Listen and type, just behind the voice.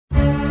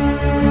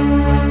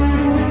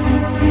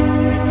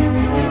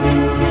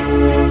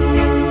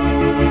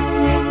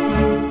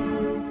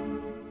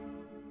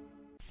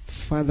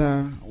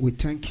Father, we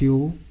thank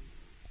you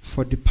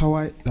for the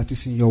power that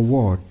is in your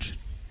word.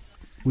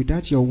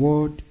 Without your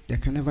word, there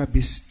can never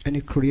be any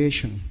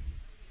creation.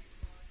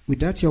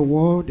 Without your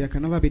word, there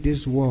can never be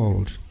this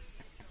world.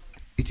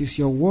 It is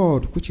your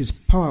word which is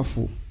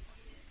powerful.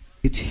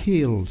 It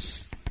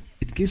heals.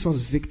 It gives us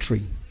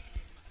victory.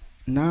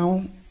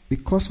 Now,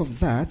 because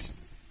of that,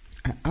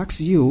 I ask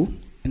you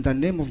in the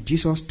name of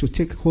Jesus to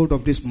take hold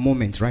of this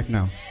moment right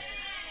now.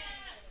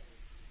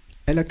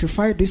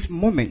 Electrify this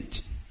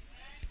moment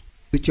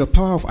with your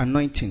power of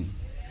anointing.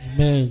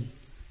 Amen.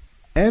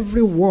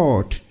 Every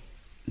word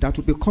that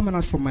will be coming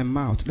out from my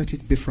mouth, let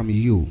it be from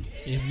you.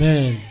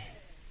 Amen.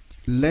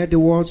 Let the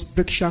words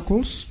break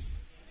shackles.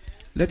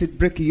 Let it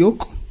break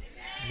yoke.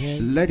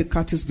 Amen. Let the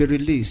captives be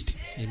released.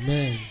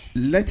 Amen.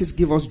 Let it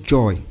give us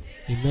joy.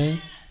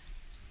 Amen.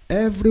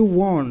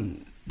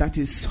 Everyone that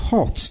is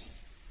hot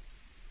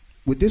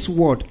with this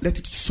word, let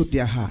it soothe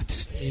their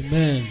heart.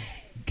 Amen.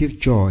 Give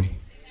joy.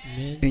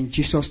 Amen. In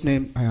Jesus'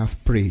 name I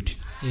have prayed.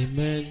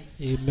 Amen.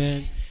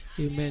 Amen.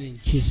 Amen. In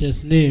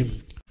Jesus'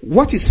 name.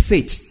 What is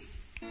faith?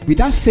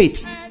 Without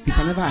faith, you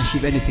can never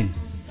achieve anything.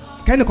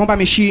 Can you compare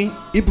me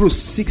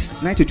Hebrews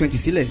 6, 9 to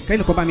 20? Can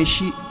you compare me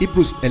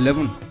Hebrews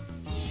 11?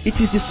 It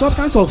is the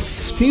substance of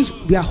things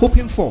we are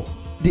hoping for.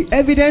 The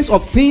evidence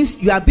of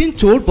things you have been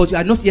told, but you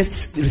have not yet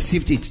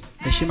received it.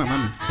 9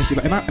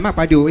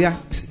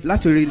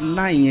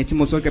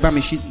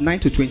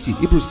 to 20.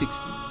 Hebrews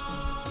 6.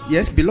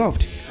 Yes,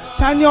 beloved.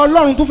 How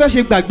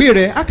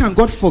can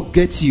God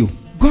forget you?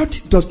 God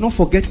does not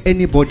forget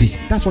anybody.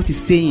 That's what he's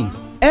saying.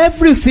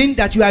 Everything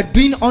that you are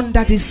doing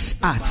under this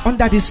earth,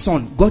 under this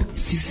sun, God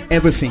sees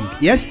everything.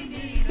 Yes?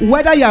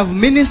 Whether you have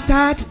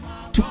ministered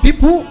to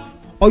people,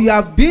 or you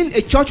have been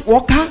a church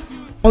worker,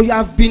 or you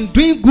have been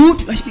doing good,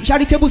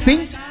 charitable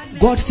things,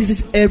 God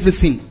sees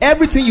everything.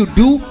 Everything you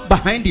do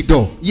behind the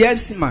door.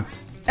 Yes, man.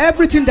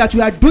 Everything that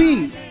you are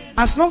doing,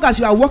 as long as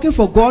you are working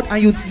for God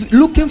and you're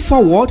looking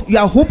forward, you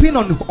are hoping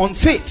on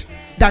faith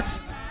that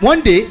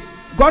one day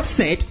God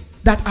said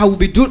that I will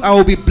be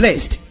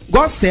blessed.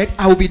 God said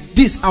I will be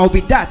this, I will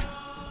be that.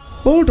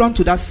 Hold on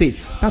to that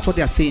faith. That's what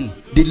they are saying.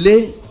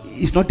 Delay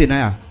is not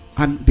denial.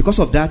 And because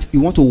of that,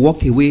 you want to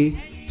walk away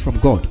from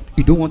God.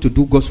 You don't want to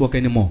do God's work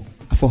anymore.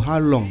 For how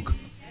long?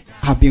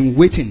 I've been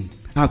waiting.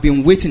 God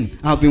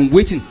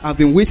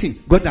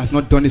has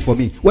not done it for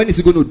me. When is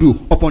he going to do?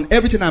 Upon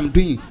everything I'm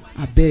doing,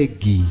 I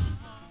beg you.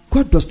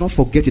 God does not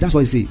forget it. That's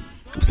what he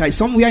says.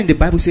 Somewhere in the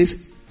Bible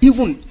says,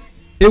 even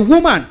a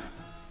woman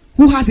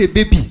who has a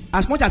baby,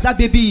 as much as that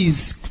baby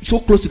is so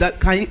close to that,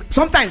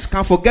 sometimes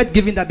can forget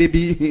giving that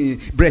baby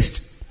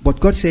breast. But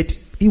God said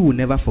he will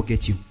never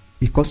forget you,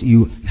 because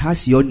he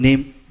has your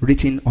name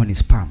written on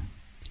his palm.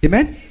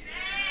 Amen?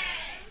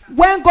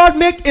 When God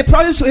made a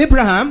promise to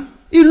Abraham,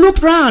 he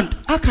looked around.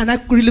 How can I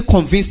really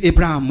convince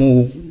Abraham?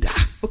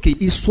 Okay,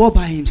 he swore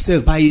by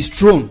himself, by his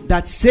throne,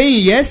 that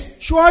saying, yes,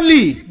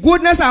 surely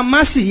goodness and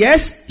mercy,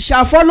 yes,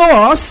 shall follow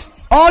us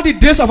all the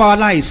days of our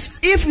lives.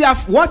 If you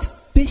have what?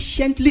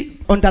 Patiently,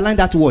 underline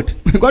that word.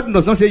 God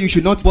does not say you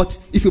should not, but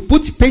if you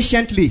put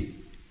patiently,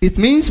 it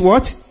means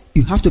what?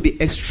 You have to be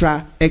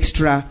extra,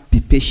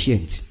 be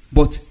patient.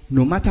 But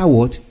no matter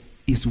what,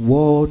 his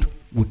word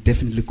will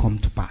definitely come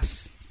to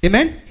pass.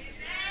 Amen?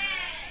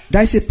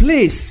 There is a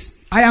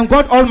place. I am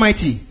God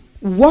Almighty.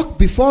 Walk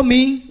before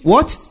me.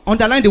 What?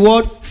 Underline the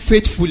word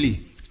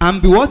faithfully.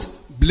 And be what?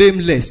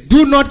 Blameless.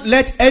 Do not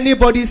let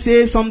anybody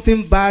say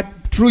something bad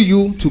through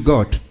you to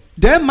God.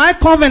 Then my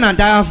covenant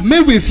that I have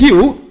made with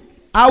you,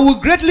 I will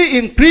greatly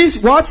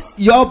increase what?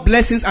 Your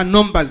blessings and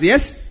numbers.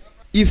 Yes?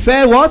 He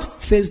fell what?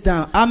 Face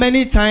down. How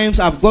many times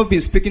have God been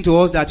speaking to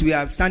us that we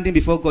are standing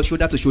before God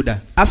shoulder to shoulder?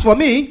 As for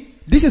me,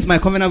 this is my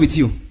covenant with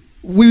you.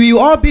 We will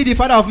all be the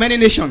father of many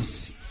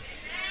nations.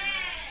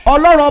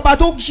 When you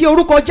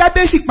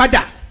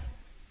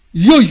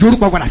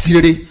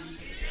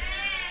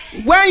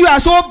are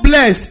so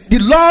blessed, the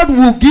Lord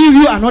will give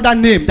you another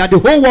name that the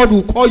whole world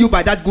will call you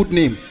by that good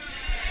name.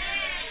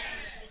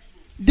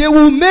 They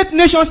will make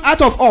nations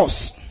out of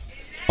us.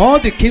 All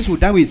the kings will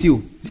die with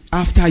you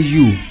after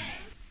you.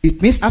 It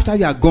means after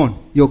you are gone,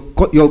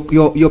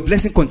 your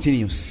blessing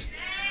continues.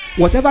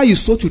 Whatever you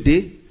sow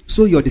today,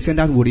 so your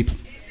descendants will reap.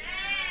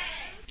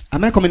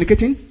 Am I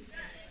communicating?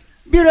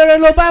 We know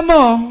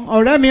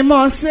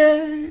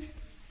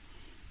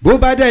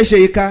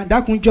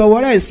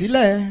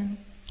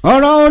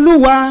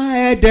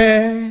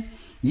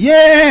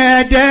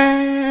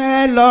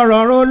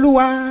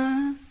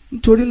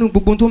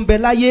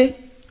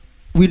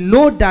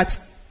that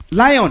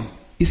lion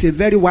is a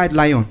very wide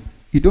lion.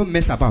 You don't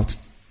mess about.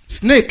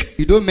 Snake,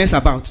 you don't mess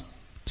about.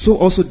 So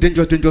also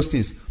dangerous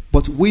things.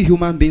 But we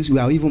human beings, we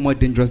are even more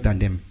dangerous than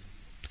them.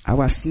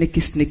 Our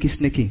snaky.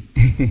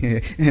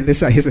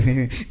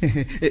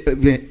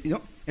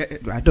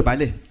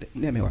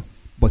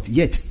 But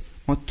yet,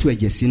 want to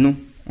ejesino,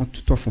 want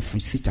to talk for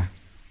sita.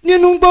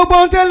 Nínú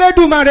gbogbo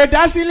tẹ́lẹ̀dùmarè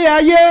dá sílé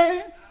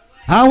ayé,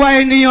 àwa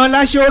ènìyàn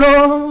la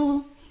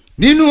ṣòro.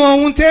 Nínú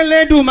ohun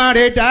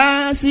tẹ́lẹ̀dùmarè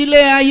dá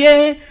sílé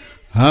ayé,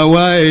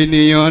 àwa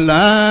ènìyàn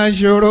la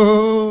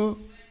ṣòro.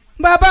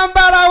 bàbá ń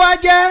bára wa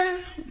jẹ́,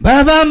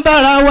 bàbá ń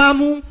bára wa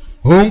mu,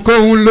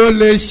 ohunkóhun ló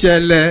lè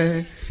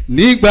ṣẹlẹ̀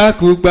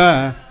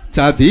nígbàkúgbà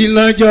tàbí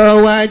lọ́jọ́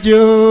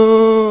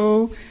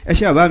iwájú. Ẹ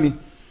ṣé bàbá mi.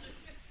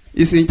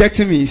 He's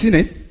injecting me, isn't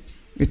it?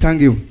 We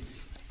thank you.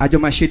 Àjọ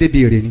máa ṣe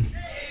débi èrè ni.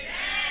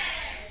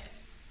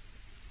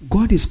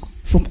 God is,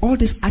 from all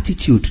this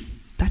attitude,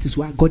 that is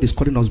why God is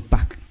calling us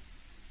back.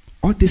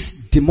 All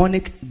this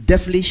demonic,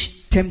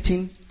 devilish,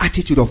 tempting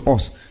attitude of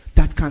us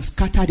that can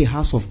scatter the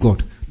house of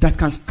God, that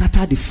can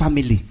scatter the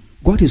family.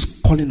 God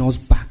is calling us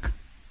back.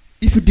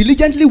 If you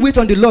diligently wait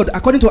on the Lord,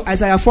 according to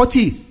Isaiah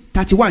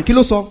 40:31, kí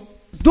ló sọ?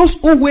 Those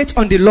who wait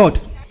on the Lord,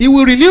 He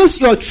will renew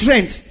your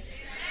strength.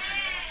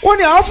 Ó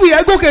ní àwọn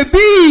fìyà gòkè bí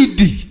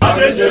idì.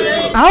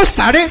 A ó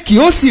sáré kì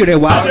yóò sì rẹ̀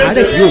wá,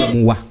 àárẹ̀ kì yóò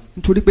mú wa.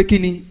 Nítorí pé kí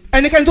ni?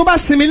 Ẹnikẹ́ni tó bá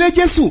sinmi lé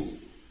Jésù,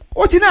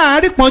 ó ti ní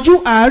àárí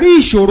pọ́njú, àárí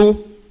ìṣòro.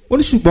 Ó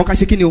ní ṣùgbọ́n ká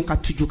ṣe kí ni òun ká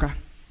tújú ká.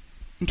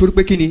 Nítorí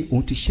pé kí ni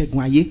òun ti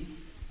ṣẹ́gun ayé.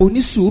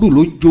 Onísùúrù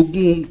ló ń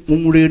jogún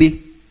ohun rere.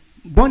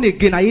 Born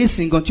again ayé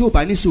ìsìn gan tí ò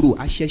bá ní sùúrù,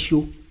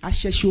 aṣẹ́ṣó,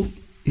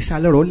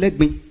 ìsàlẹ̀ ọ̀rọ̀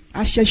lẹ́gbin,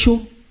 aṣẹ́ṣó.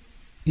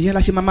 Ìyẹn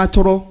la ṣe máa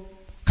tọrọ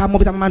ká mọ́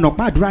bí ta máa nà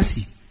pa àdúrà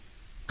sí.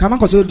 Ká má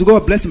kàn sọ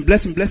God bless him,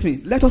 bless him, bless me.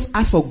 Let us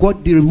ask for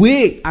God the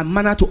way and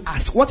manner to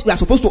ask. What we are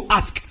supposed to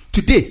ask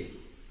today.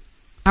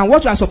 And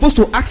what we are supposed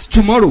to ask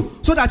tomorrow.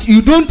 So that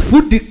you don't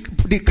put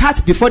the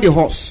cart before the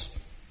horse.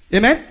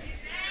 Amen?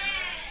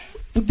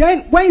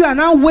 Then when you are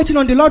now waiting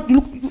on the Lord,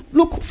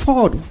 look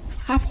forward.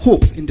 Have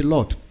hope in the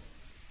Lord.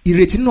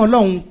 Ìrètí nínú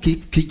Ọlọ́run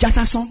kì í já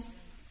sásán.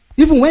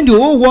 Even when the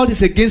whole world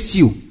is against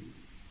you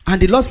and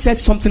the Lord said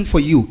something for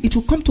you, it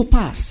will come to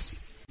pass.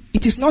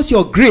 It is not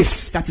your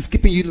grace that is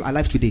keeping you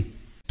alive today.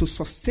 To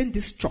sustain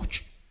this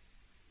church,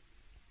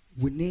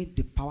 we need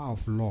the power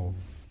of love.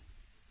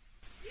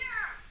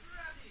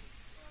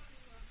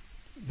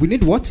 We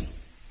need what?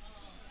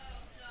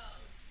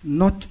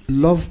 Not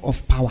love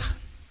of power.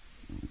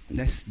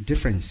 There's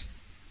difference.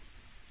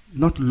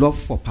 Not love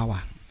for power,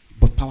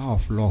 but power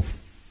of love.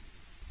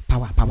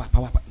 Power.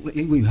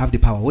 When you have the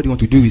power, what do you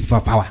want to do with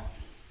power?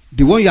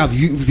 The one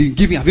you've been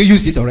given, have you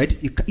used it already?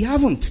 You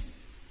haven't.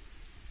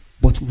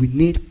 But we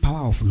need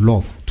power of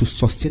love to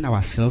sustain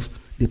ourselves,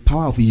 the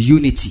power of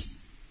unity.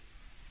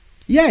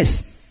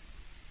 Yes.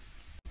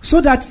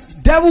 So that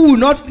devil will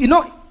not,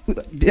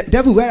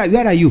 devil, where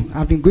are you?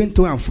 I've been going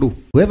to and fro.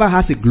 Whoever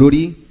has a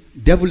glory,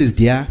 devil is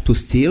there to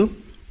steal,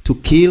 to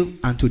kill,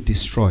 and to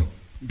destroy.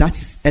 That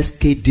is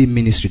SKD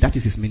ministry. That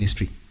is his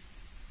ministry.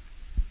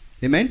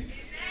 Amen? Amen.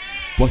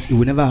 But he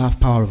will never have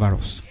power over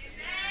us.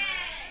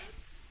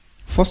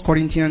 1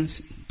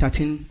 Corinthians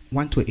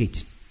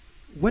 13:1-8.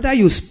 Whether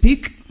you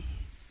speak,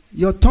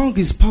 your tongue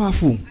is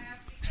powerful.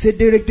 Say,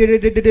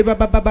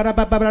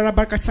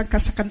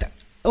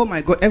 oh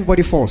my God,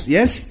 everybody falls.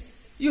 Yes?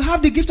 You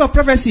have the gift of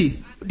prophecy.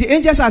 The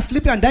angels are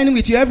sleeping and dining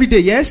with you every day.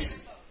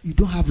 Yes? You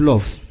don't have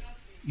love.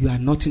 You are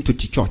nothing to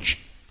the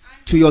church,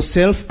 to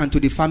yourself, and to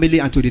the family,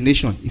 and to the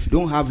nation. If you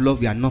don't have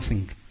love, you are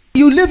nothing.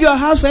 You leave your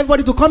house for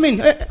everybody to come in.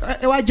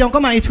 Hey, John,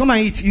 come and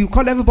eat. You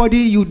call everybody.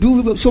 You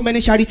do so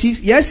many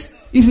charities. Yes?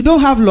 If you don't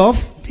have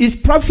love,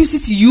 it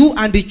profits you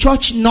and the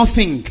church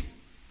nothing.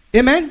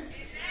 Amen? Amen.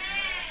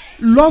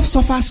 Love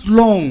suffers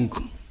long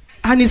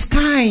and is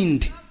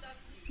kind.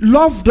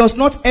 Love does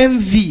not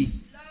envy.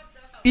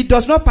 It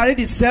does not parade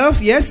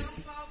itself.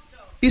 Yes?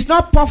 It's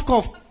not puffed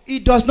up.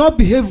 It does not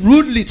behave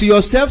rudely to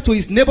yourself, to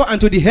his neighbor, and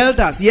to the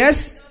elders.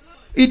 Yes?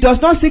 It does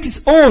not seek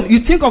its own. You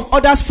think of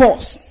others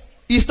first.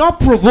 It's not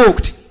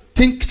provoked.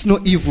 Think no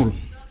evil.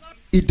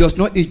 It does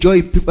not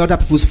enjoy other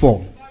people's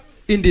fall.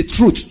 In the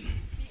truth,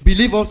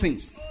 believe all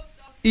things.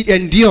 It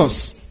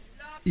endures.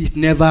 It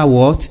never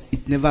what?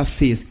 It never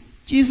fails.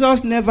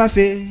 Jesus never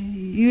fail.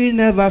 You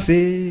never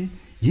fail.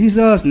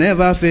 Jesus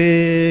never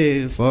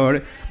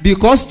fail.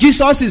 Because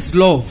Jesus is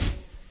love.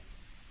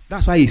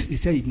 That's why he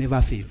said it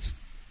never fails.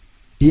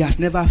 He has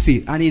never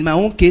failed. And in my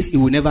own case, he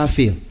will never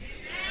fail.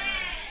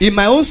 In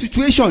my own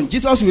situation,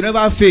 Jesus will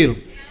never fail.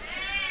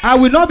 I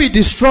will not be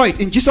destroyed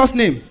in Jesus'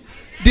 name.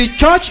 The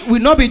church will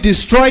not be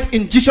destroyed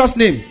in Jesus'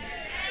 name.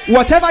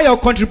 Whatever your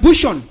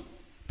contribution,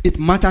 it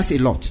matters a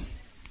lot.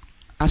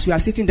 As we are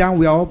sitting down,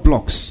 we are all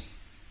blocks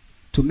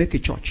to make a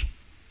church.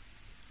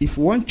 If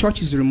one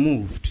church is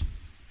removed,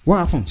 what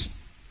happens?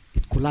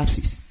 It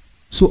collapses.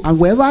 So, and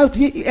wherever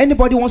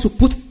anybody wants to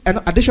put an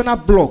additional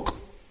block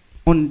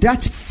on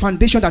that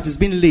foundation that is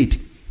being laid,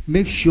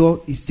 make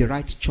sure it's the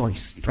right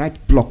choice, the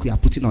right block we are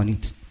putting on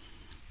it.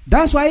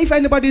 That's why if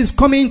anybody is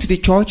coming to the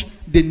church,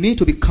 they need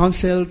to be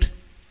counseled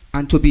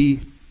and to be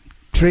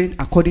trained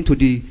according to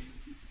the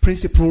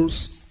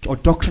principles or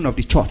doctrine of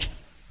the church.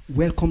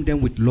 Welcome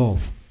them with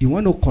love. You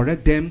want to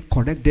correct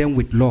them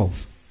with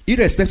love,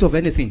 irrespective of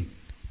anything.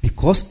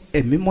 Because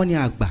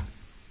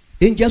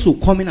angels will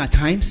come in at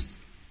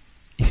times.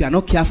 If you are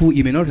not careful,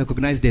 you may not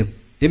recognize them.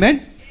 Amen?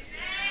 Amen.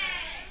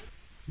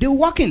 They will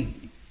walk in.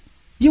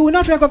 You will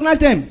not recognize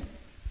them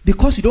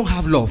because you don't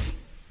have love.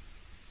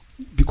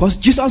 Because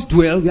Jesus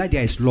dwells where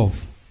there is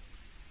love.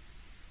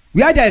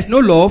 Where there is no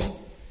love,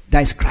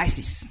 there is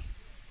crisis.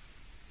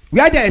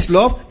 Where there is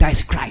love, there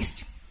is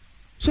Christ.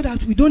 So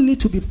that we don't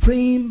need to be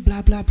praying,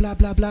 blah, blah, blah,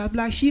 blah, blah,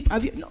 blah. Sheep,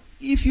 no.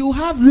 If you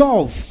have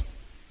love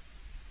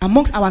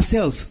amongst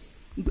ourselves,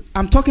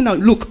 I'm talking now,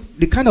 look,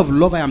 the kind of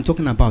love I am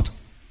talking about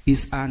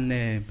is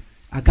an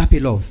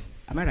agape love.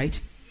 Am I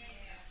right?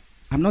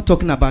 I'm not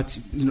talking about,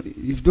 if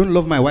you don't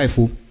love my wife,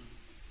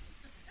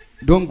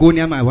 don't go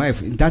near my wife.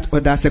 That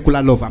other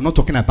secular love. I'm not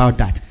talking about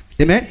that.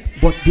 Amen?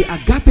 But the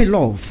agape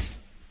love,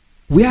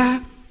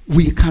 where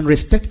we can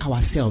respect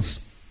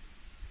ourselves.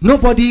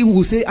 Nobody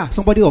will say,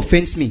 somebody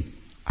offends me,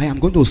 I am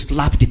going to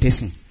slap the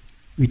person.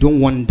 We don't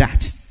want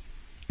that.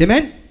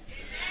 Amen? Amen.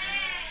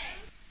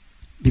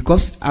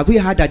 Because have we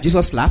heard that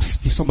Jesus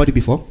slaps somebody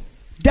before?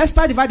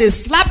 Despite the fact they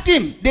slapped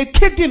him, they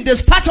kicked him, they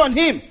spat on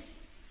him,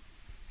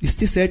 he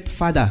still said,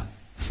 Father,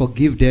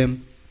 forgive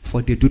them,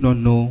 for they do not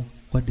know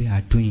what they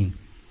are doing.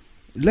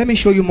 Let me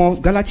show you more.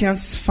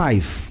 Galatians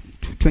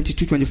 5,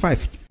 22,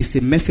 25. It's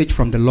a message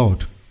from the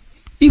Lord.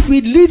 If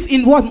we live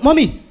in what,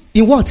 mommy?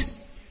 In what?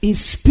 In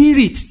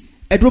spirit.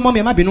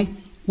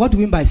 What do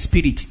we mean by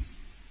spirit?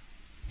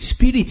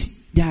 Spirit.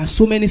 There are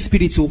so many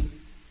spirits.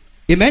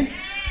 Amen?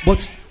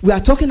 But we are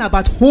talking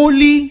about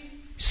Holy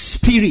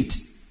Spirit.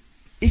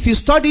 If you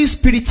study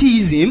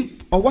spiritism,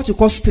 or what you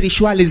call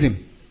spiritualism,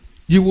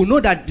 you will know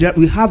that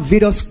we have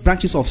various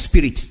branches of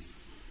spirit.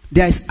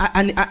 There is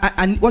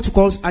what you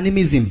call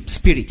animism,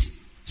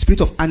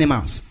 spirit of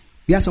animals.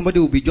 Where somebody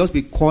will just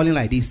be calling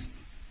like this.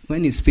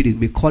 When his spirit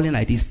will be calling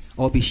like this,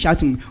 or be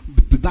shouting,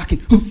 be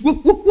backing.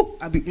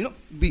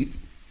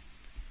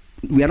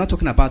 We are not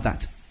talking about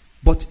that.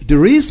 But the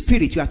real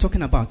spirit we are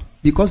talking about,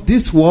 because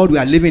this world we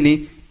are living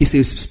in is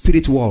a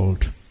spirit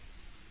world.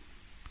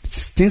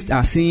 Things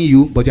are seeing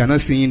you, but you are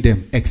not seeing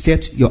them,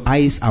 except your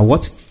eyes are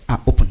what?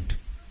 Are opened.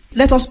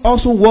 Let us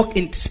also walk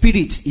in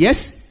spirit.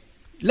 Yes?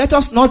 Let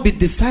us not be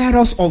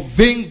desirous of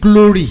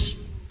vainglory.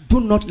 Do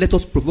not let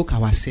us provoke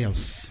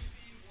ourselves.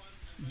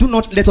 Do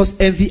not let us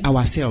envy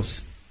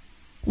ourselves.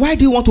 Why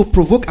do you want to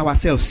provoke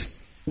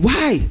ourselves?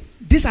 Why?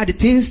 These are the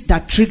things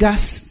that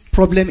triggers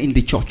problem in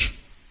the church.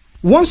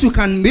 Once you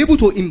can be able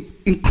to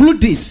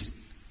include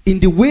this in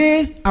the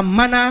way and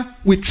manner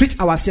we treat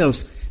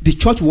ourselves, the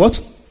church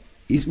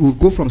will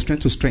go from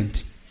strength to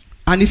strength.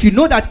 And if you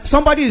know that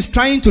somebody is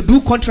trying to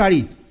do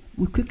contrary,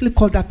 we quickly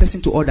call that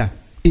person to order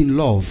in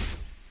love.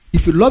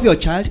 If you love your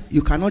child,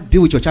 you cannot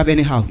deal with your child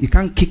anyhow. You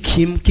can't kick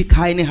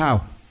her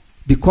anyhow.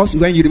 Because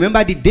when you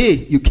remember the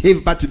day you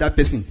gave birth to that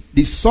person,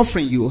 the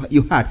suffering you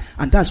had,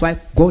 and that's why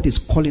God is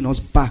calling us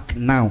back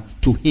now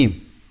to him.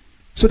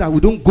 So that we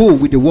don't go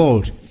with the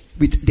world,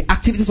 with the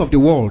activities of the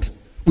world,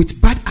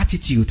 with bad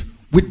attitude,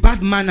 with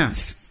bad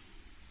manners.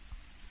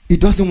 He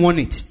doesn't want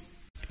it.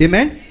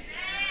 Amen? Amen.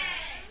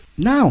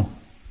 Now,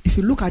 if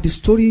you look at the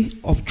story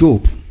of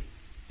Job,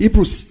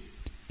 Hebrews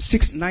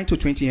 6, 9 to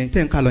 20.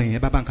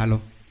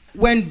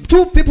 When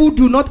two people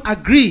do not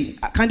agree,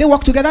 can they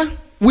work together?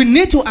 We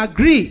need to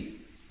agree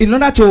in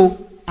order to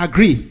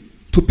agree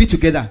to be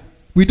together.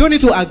 We don't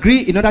need to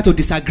agree in order to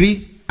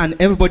disagree,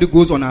 and everybody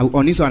goes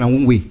on his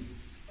own way.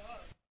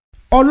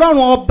 Ọlọ́run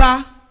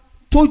ọba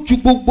tó ju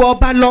gbogbo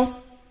ọba lọ,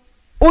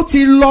 ó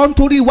ti lọ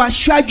nítorí wa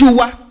ṣáájú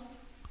wa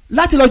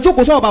láti lọ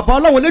jókòó sọ́dọ̀ bàbá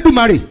Ọlọ́run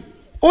Olódùmarè.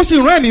 Ó sì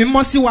rán ẹ̀mí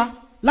mímọ́ sí wa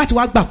láti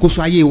wá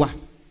gbàkóso ayé wa.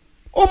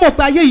 Ó mọ̀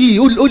pé ayé yìí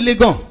ó le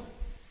gan.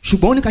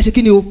 Ṣùgbọ́n ó ní ká ṣe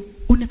kí ni o?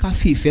 Ó ní ká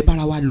fi ìfẹ́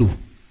bára wa lò.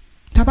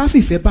 Tá bá fi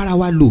ìfẹ́ bára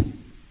wa lò,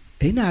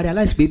 ẹ̀yin náà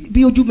realize pé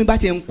bí ojú mi bá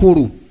ti ń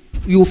korò,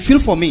 you feel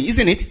for me,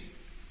 isn't it?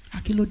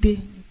 Akílódé,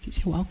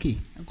 ṣe wá okay.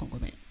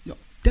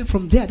 Then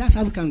from there, that's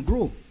how we can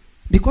grow.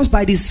 Because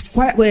by this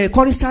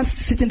choristers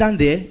sitting down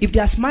there, if they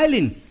are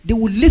smiling, they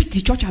will lift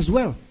the church as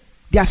well.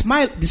 The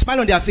smile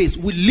on their face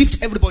will lift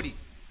everybody.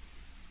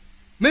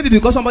 Maybe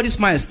because somebody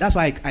smiles, that's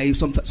why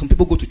some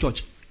people go to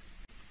church.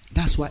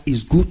 That's why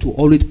it's good to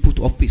always put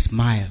up a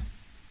smile.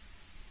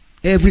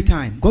 Every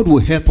time. God will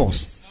help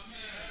us.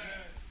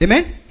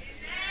 Amen? Amen?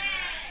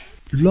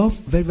 Love,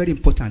 very, very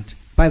important.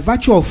 By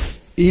virtue of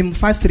hymn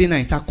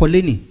 539,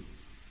 Takoleni,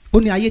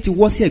 ó ní ayé ti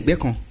wọ́ sí ẹ̀gbẹ́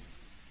kan.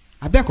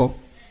 Abẹ́kọ̀,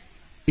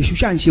 èṣù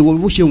ṣá ń ṣe wo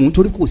ṣe òun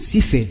torí kò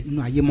sífẹ̀ẹ́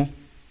nínú ayé mọ́.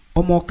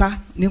 Ọmọ ọ̀ká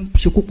ní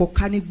ṣekú pọ̀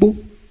ká nígbó.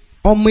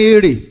 Ọmọ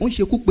èrè ó ń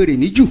ṣekú pèrè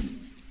níjù.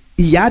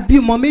 Ìyá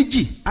bímọ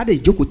méjì á lè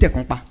jókòó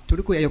tẹ̀kan pa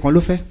torí kò ẹyọ kan ló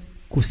fẹ́.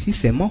 Kò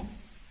sífẹ̀ẹ́ mọ́.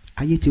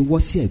 Ayé ti wọ́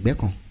sí ẹ̀gbẹ́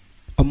kan.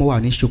 Ọmọ wa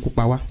ò ní ṣekú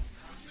pa wá.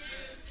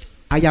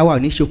 Aya wa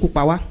ò ní ṣekú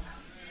pa wá.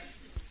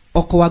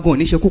 Ọkọ wa gan ò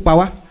ní ṣekú pa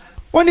wá.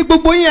 Ó ní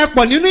gbogbo yín ẹ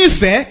pọ̀ nínú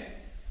ìfẹ́.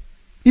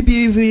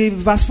 Ibi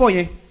verse 4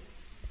 yẹn.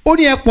 Ó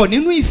ní ẹ pọ̀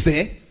nínú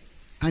ìfẹ́.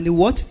 And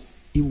what?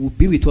 He will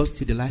be with us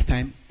till the last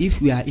time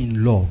if we are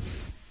in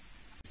love.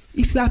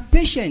 If you are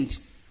patient,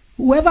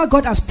 whoever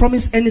God has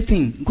promised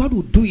anything, God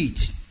will do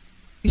it.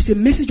 It's a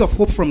message of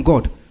hope from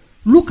God.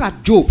 Look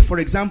at Job, for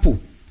example.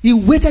 He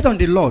waited on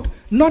the Lord.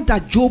 Not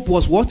that Job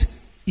was what?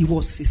 He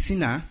was a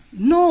sinner.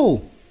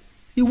 No,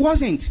 he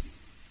wasn't.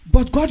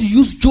 But God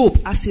used Job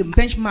as a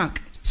benchmark.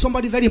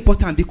 Somebody very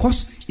important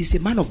because he's a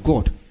man of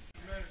God.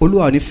 And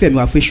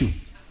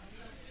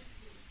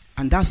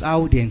that's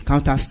how the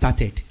encounter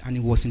started. And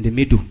it was in the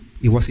middle.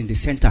 It was in the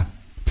center.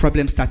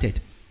 Problem started.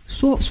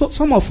 So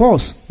some of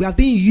us, we are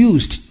being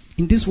used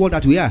in this world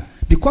that we are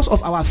because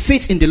of our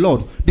faith in the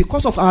Lord,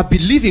 because of our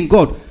belief in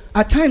God,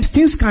 at times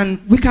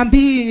we can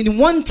be in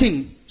one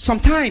thing.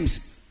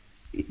 Sometimes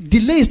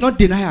delay is not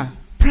denial.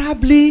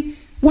 Probably,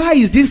 why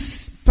is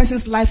this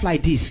person's life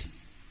like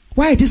this?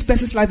 Why is this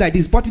person's life like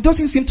this? But it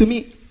doesn't seem to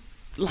me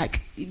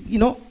like, he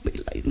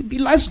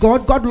loves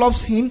God. God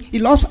loves him. He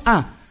loves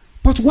her.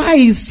 But why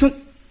is so?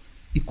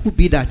 It could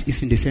be that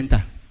it's in the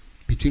center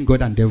between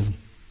God and devil.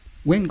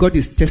 When God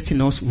is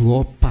testing us, we will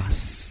all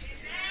pass.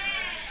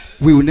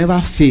 We will never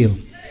fail.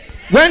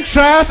 When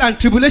trials and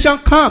tribulation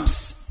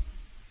comes,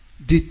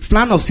 the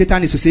plan of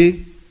Satan is to say,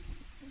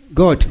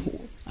 God,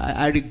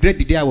 I regret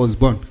the day I was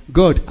born.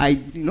 God,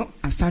 and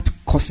start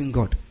cursing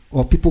God,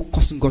 or people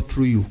cursing God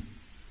through you.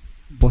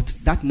 But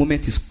that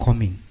moment is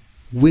coming.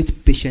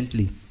 Wait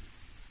patiently.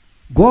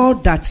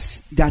 God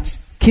that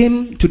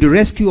came to the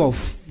rescue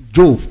of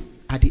Job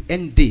at the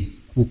end day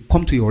will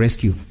come to your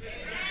rescue.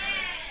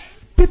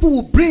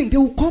 People they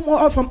will come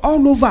from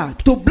all over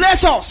to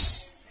bless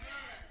us,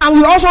 and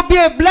will also be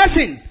a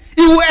blessing.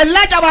 It will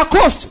enlarge our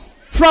coast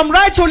from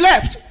right to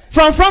left,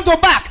 from front to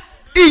back,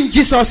 in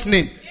Jesus'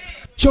 name.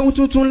 Ṣohun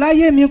tuntun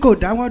láyé mi kò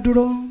dáwọ́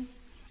dúró.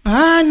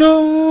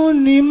 Àánú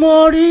ni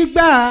mo rí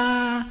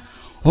gbà.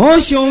 Ó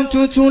ṣohun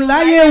tuntun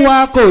láyé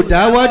wa kò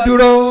dáwọ́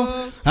dúró.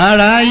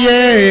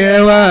 Aráyé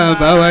ẹ wá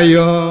bá wa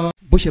yọ̀.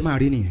 Bó ṣe máa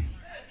rí nìyẹn.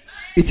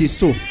 It is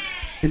so.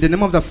 In the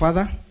name of the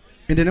Father,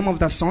 in the name of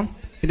the Son,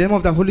 in the name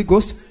of the Holy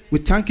Ghost, we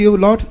thank you,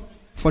 Lord,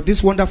 for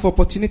this wonderful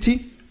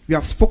opportunity. You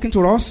have spoken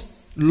to us.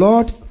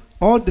 Lord,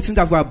 all the things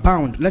that we are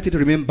bound, let it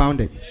remain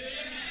bounded.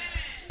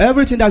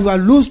 Everything that we are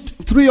loosed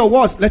through your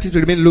words, let it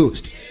remain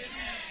loosed.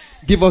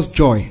 Give us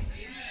joy.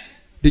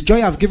 The joy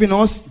you have given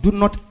us, do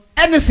not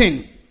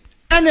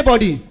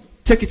anybody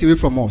take it away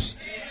from us.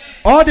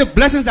 All the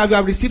blessings that we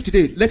have received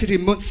today, let it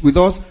remain with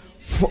us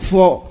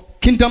for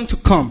kingdom to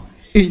come.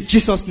 In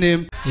Jesus'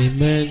 name.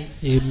 Amen.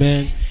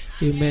 Amen.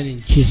 Amen.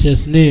 In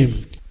Jesus'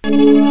 name.